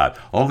give it a shot.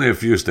 Only a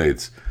few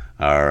states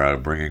are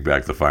bringing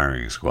back the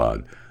firing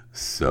squad.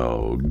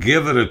 So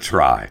give it a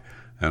try,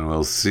 and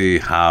we'll see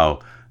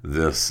how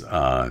this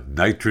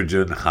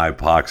nitrogen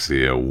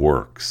hypoxia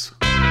works.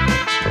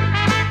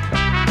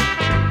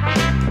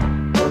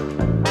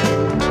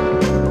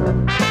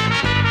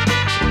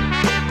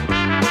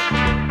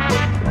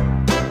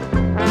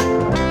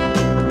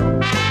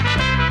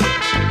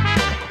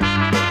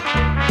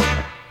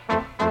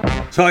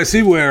 So I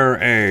see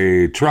where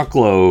a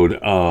truckload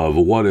of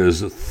what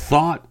is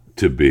thought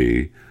to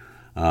be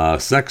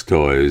sex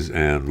toys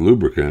and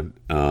lubricant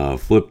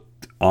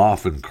flipped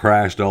off and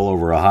crashed all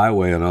over a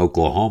highway in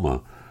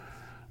Oklahoma.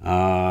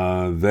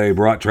 They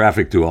brought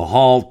traffic to a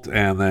halt,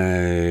 and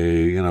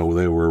they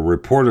were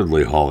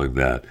reportedly hauling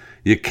that.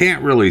 You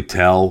can't really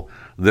tell.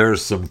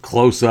 There's some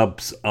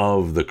close-ups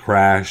of the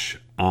crash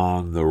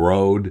on the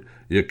road.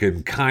 You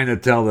can kind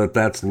of tell that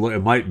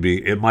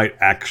it might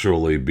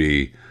actually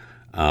be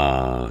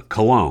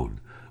cologne,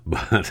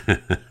 but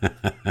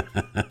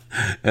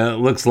it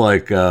looks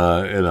like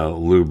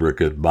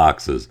lubricant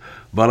boxes.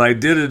 But I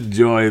did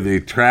enjoy the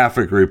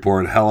traffic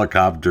report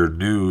helicopter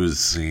news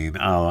scene.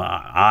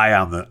 Eye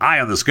on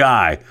the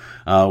sky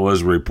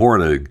was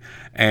reporting,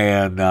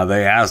 and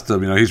they asked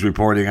him, he's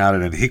reporting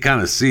on it, and he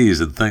kind of sees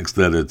and thinks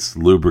that it's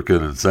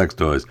lubricant and sex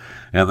toys,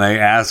 and they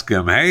ask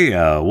him,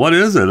 hey, what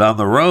is it on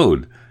the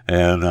road?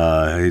 And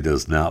he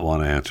does not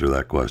want to answer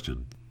that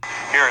question.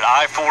 Here at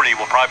I-40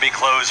 will probably be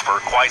closed for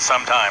quite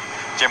some time.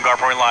 Jim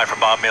Garpoint live from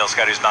Bob Mills,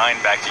 Scott News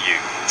 9, back to you.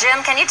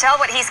 Jim, can you tell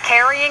what he's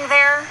carrying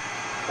there?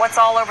 What's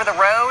all over the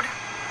road?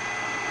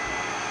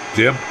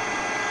 Jim?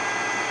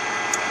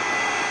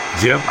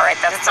 All right,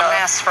 that's a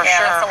mess for sure.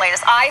 That's the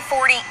latest.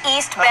 I-40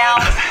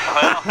 eastbound.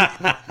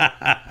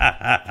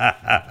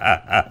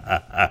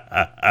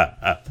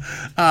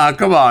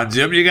 Come on,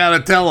 Jim. You got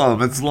to tell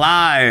them. It's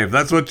live.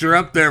 That's what you're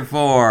up there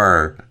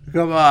for.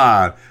 Come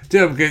on.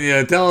 Jim, can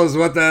you tell us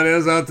what that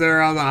is out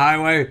there on the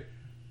highway?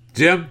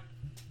 Jim?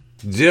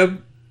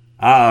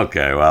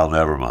 Okay, well,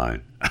 never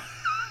mind.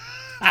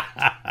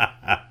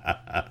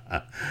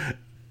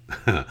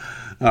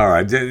 All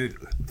right.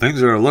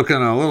 Things are looking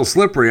a little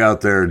slippery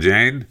out there,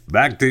 Jane.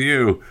 Back to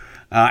you.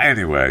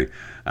 Anyway,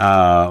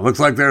 looks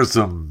like there's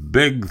some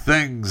big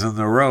things in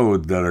the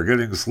road that are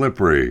getting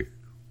slippery.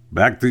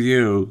 Back to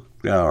you.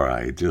 All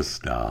right, just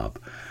stop.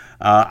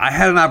 I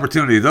had an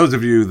opportunity. Those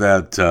of you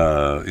that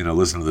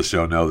listen to the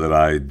show know that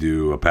I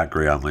do a Pat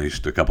Gray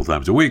Unleashed a couple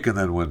times a week, and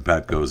then when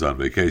Pat goes on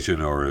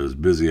vacation or is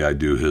busy, I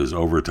do his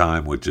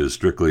overtime, which is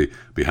strictly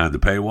behind the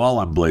paywall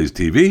on Blaze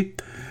TV.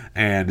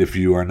 And if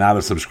you are not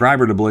a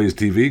subscriber to Blaze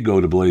TV, go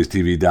to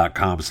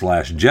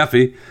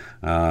blazetv.com/Jeffy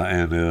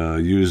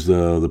and use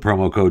the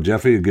promo code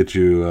Jeffy and get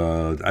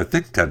you, I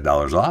think,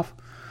 $10 off.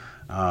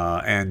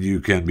 And you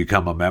can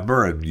become a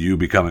member, and you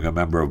becoming a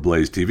member of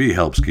Blaze TV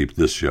helps keep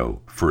this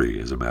show free,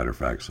 as a matter of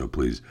fact. So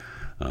please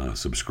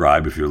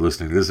subscribe if you're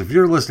listening to this. If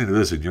you're listening to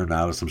this and you're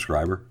not a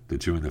subscriber to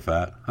Chewing the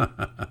Fat,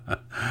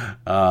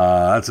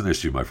 that's an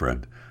issue, my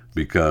friend,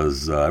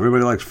 because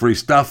everybody likes free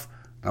stuff.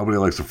 Nobody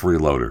likes a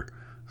freeloader.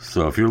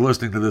 So if you're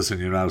listening to this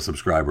and you're not a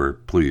subscriber,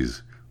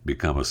 please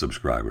become a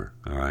subscriber.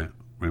 All right?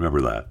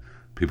 Remember that.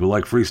 People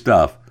like free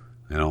stuff.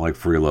 They don't like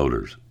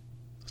freeloaders.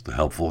 Just a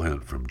helpful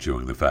hint from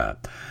Chewing the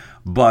Fat.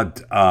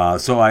 But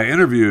so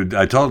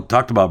I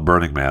talked about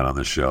Burning Man on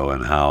the show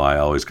and how I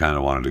always kind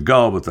of wanted to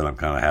go, but then I'm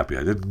kind of happy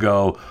I didn't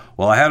go.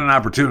 Well, I had an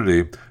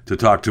opportunity to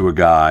talk to a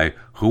guy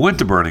who went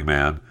to Burning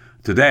Man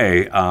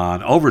today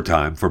on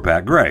overtime for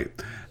Pat Gray.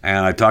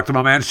 And I talked to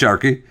my man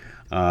Sharky.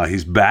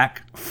 He's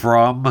back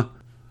from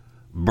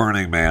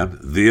Burning Man,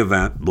 the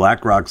event,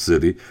 Black Rock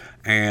City.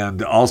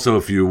 And also,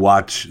 if you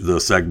watch the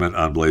segment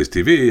on Blaze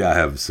TV, I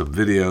have some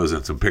videos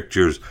and some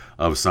pictures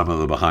of some of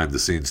the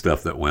behind-the-scenes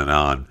stuff that went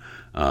on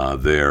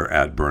there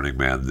at Burning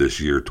Man this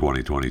year,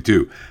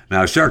 2022.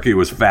 Now, Sharky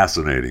was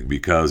fascinating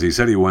because he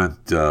said he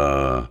went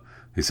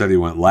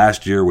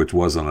last year, which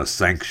wasn't a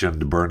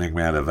sanctioned Burning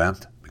Man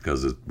event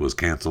because it was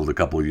canceled a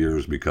couple of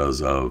years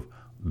because of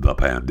the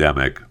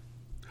pandemic.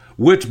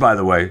 Which, by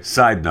the way,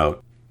 side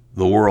note,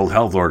 the World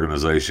Health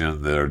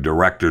Organization, their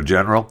Director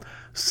General,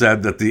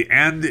 said that the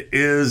end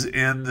is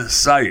in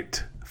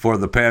sight for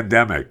the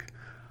pandemic.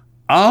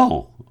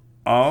 Oh,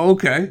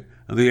 okay.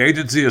 The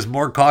agency is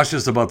more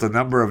cautious about the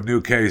number of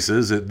new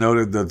cases. It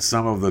noted that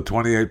some of the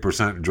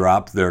 28%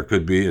 drop there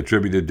could be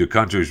attributed to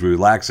countries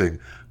relaxing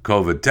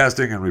COVID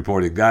testing and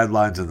reporting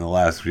guidelines in the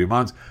last few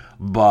months,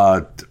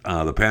 but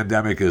the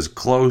pandemic is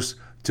close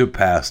to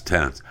past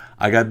tense.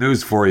 I got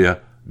news for you,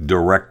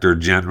 Director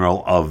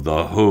General of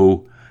the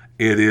WHO.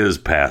 It is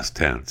past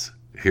tense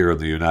here in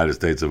the United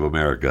States of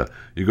America.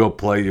 You go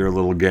play your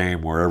little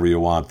game wherever you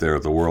want there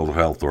at the World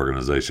Health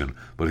Organization.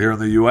 But here in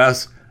the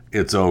U.S.,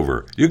 it's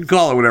over. You can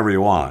call it whatever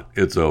you want.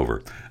 It's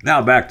over.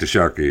 Now back to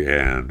Sharky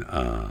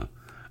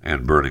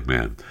and Burning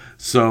Man.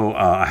 So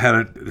I had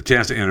a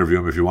chance to interview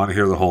him. If you want to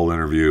hear the whole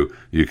interview,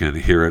 you can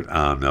hear it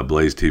on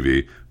Blaze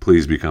TV.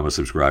 Please become a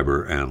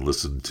subscriber and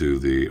listen to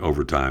the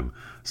overtime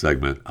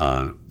segment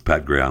on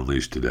Pat Gray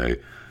Unleashed today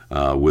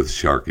with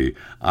Sharky.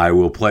 I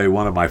will play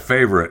one of my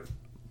favorite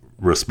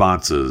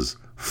responses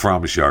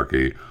from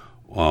Sharky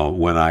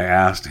when I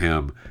asked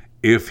him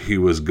if he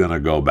was going to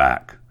go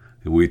back.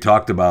 We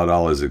talked about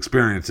all his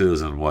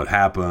experiences and what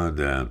happened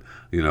and,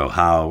 you know,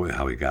 how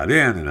he got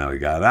in and how he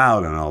got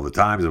out and all the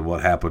times and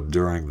what happened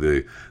during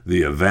the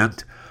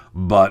event.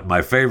 But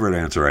my favorite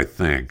answer, I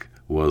think,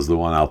 was the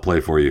one I'll play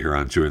for you here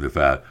on Chewing the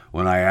Fat.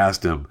 When I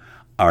asked him,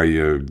 are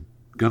you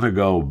going to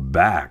go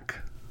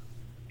back?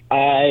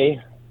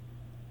 I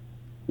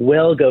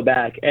will go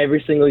back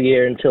every single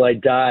year until I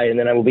die, and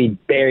then I will be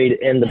buried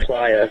in the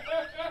playa.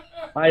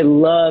 I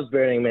love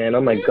Burning Man.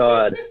 Oh, my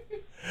God.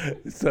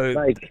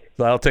 So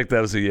I'll take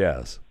that as a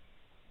yes.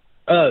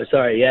 Oh,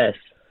 sorry, yes.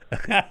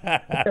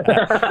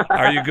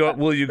 Are you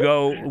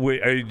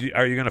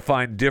going to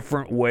find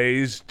different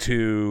ways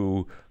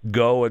to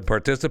go and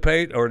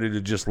participate, or did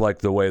you just like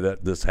the way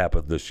that this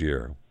happened this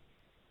year?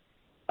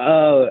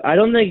 Oh, I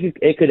don't think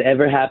it could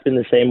ever happen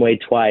the same way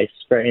twice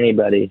for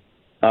anybody.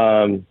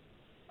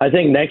 I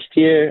think next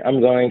year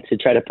I'm going to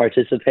try to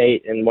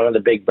participate in one of the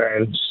big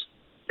burns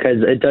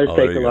because it does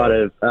take a lot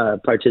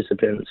of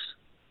participants.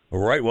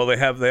 Right. Well,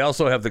 they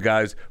also have the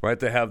guys, right?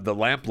 They have the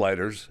lamp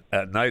lighters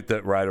at night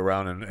that ride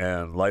around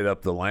and light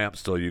up the lamps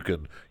so you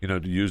can,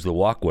 use the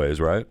walkways,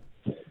 right?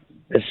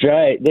 That's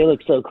right. They look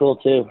so cool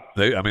too.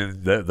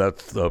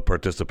 That's the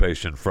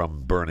participation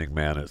from Burning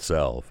Man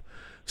itself.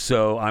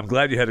 So I'm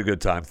glad you had a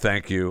good time.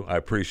 Thank you. I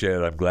appreciate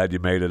it. I'm glad you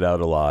made it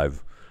out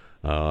alive.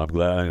 I'm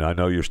glad. I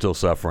know you're still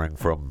suffering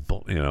from,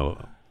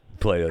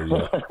 player.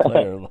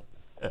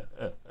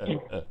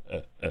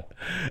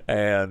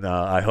 And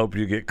I hope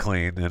you get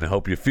clean, and I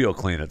hope you feel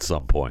clean at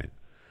some point.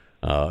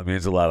 It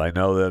means a lot. I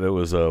know that it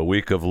was a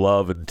week of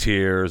love and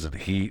tears and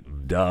heat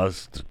and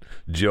dust,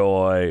 and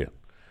joy.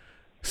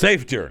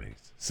 Safe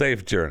journeys.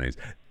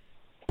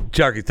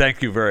 Sharky,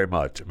 thank you very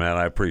much, man.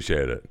 I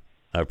appreciate it.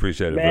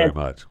 Very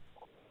much.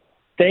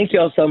 Thank you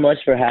all so much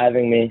for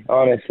having me,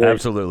 honestly.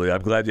 Absolutely.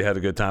 I'm glad you had a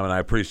good time, and I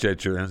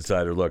appreciate your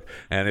insider look.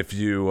 And if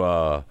you,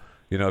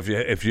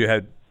 if you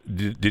had,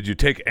 did you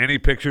take any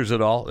pictures at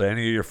all? Did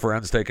any of your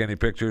friends take any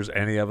pictures,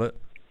 any of it?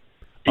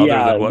 Other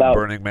than what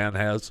Burning Man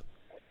has?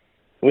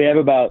 We have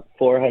about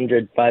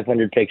 400,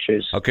 500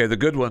 pictures. Okay, the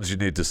good ones you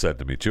need to send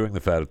to me.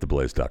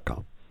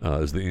 chewingthefat@theblaze.com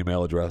is the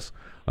email address.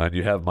 And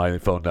you have my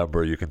phone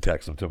number. You can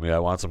text them to me. I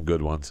want some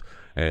good ones,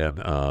 and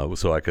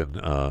so I can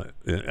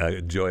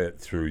enjoy it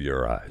through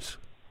your eyes.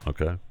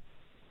 Okay?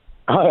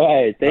 All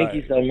right. Thank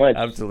you so much.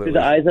 Absolutely.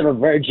 Through the eyes of a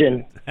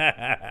virgin.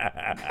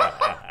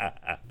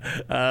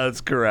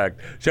 That's correct.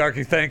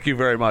 Sharky, thank you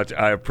very much.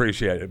 I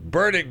appreciate it.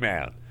 Burning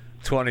Man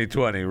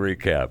 2020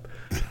 recap.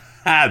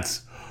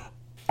 That's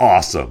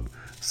awesome.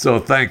 So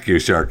thank you,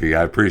 Sharky.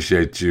 I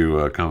appreciate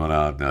you coming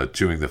on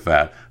Chewing the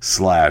Fat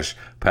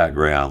 / Pat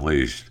Gray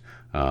Unleashed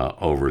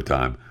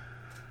overtime.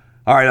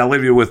 All right, I'll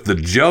leave you with the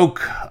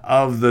joke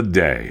of the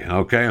day.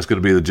 Okay, it's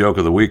going to be the joke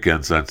of the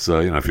weekend since,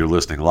 if you're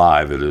listening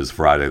live, it is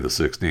Friday the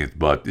 16th.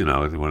 But,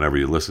 whenever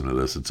you listen to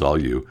this, it's all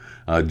you.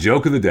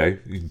 Joke of the day.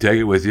 You can take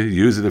it with you,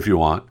 use it if you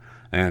want,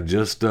 and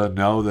just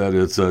know that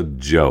it's a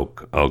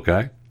joke,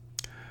 okay?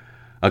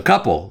 A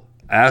couple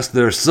asked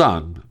their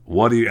son,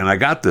 and I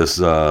got this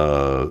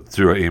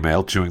through an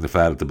email,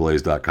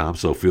 chewingthefat@theblaze.com,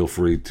 so feel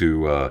free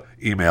to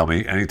email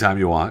me anytime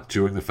you want,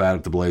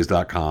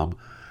 chewingthefat@theblaze.com.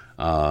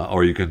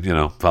 Or you can,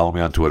 follow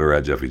me on Twitter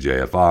at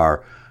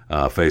JeffyJFR,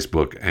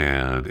 Facebook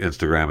and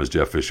Instagram is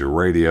Jeff Fisher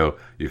Radio.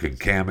 You can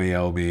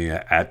cameo me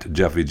at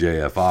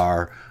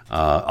JeffyJFR.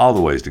 All the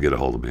ways to get a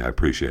hold of me. I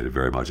appreciate it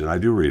very much. And I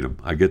do read them.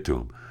 I get to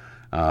them.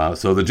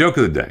 So the joke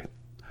of the day.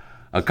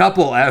 A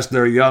couple asked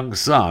their young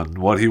son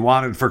what he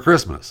wanted for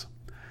Christmas.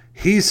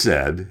 He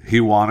said he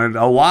wanted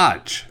a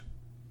watch.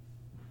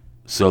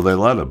 So they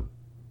let him.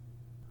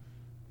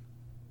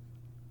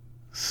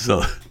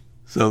 So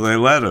they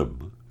let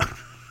him.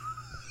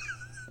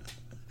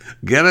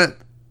 Get it?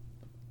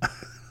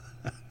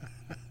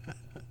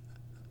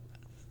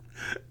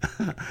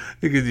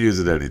 You can use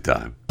it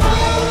anytime.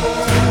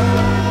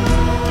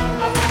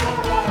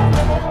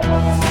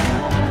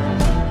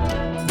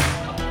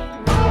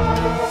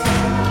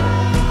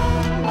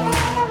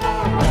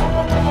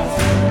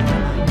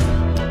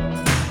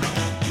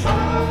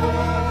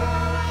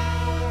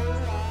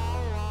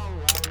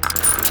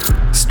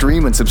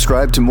 Stream and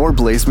subscribe to more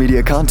Blaze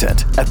Media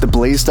content at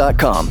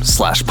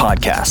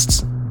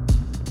theblaze.com/podcasts.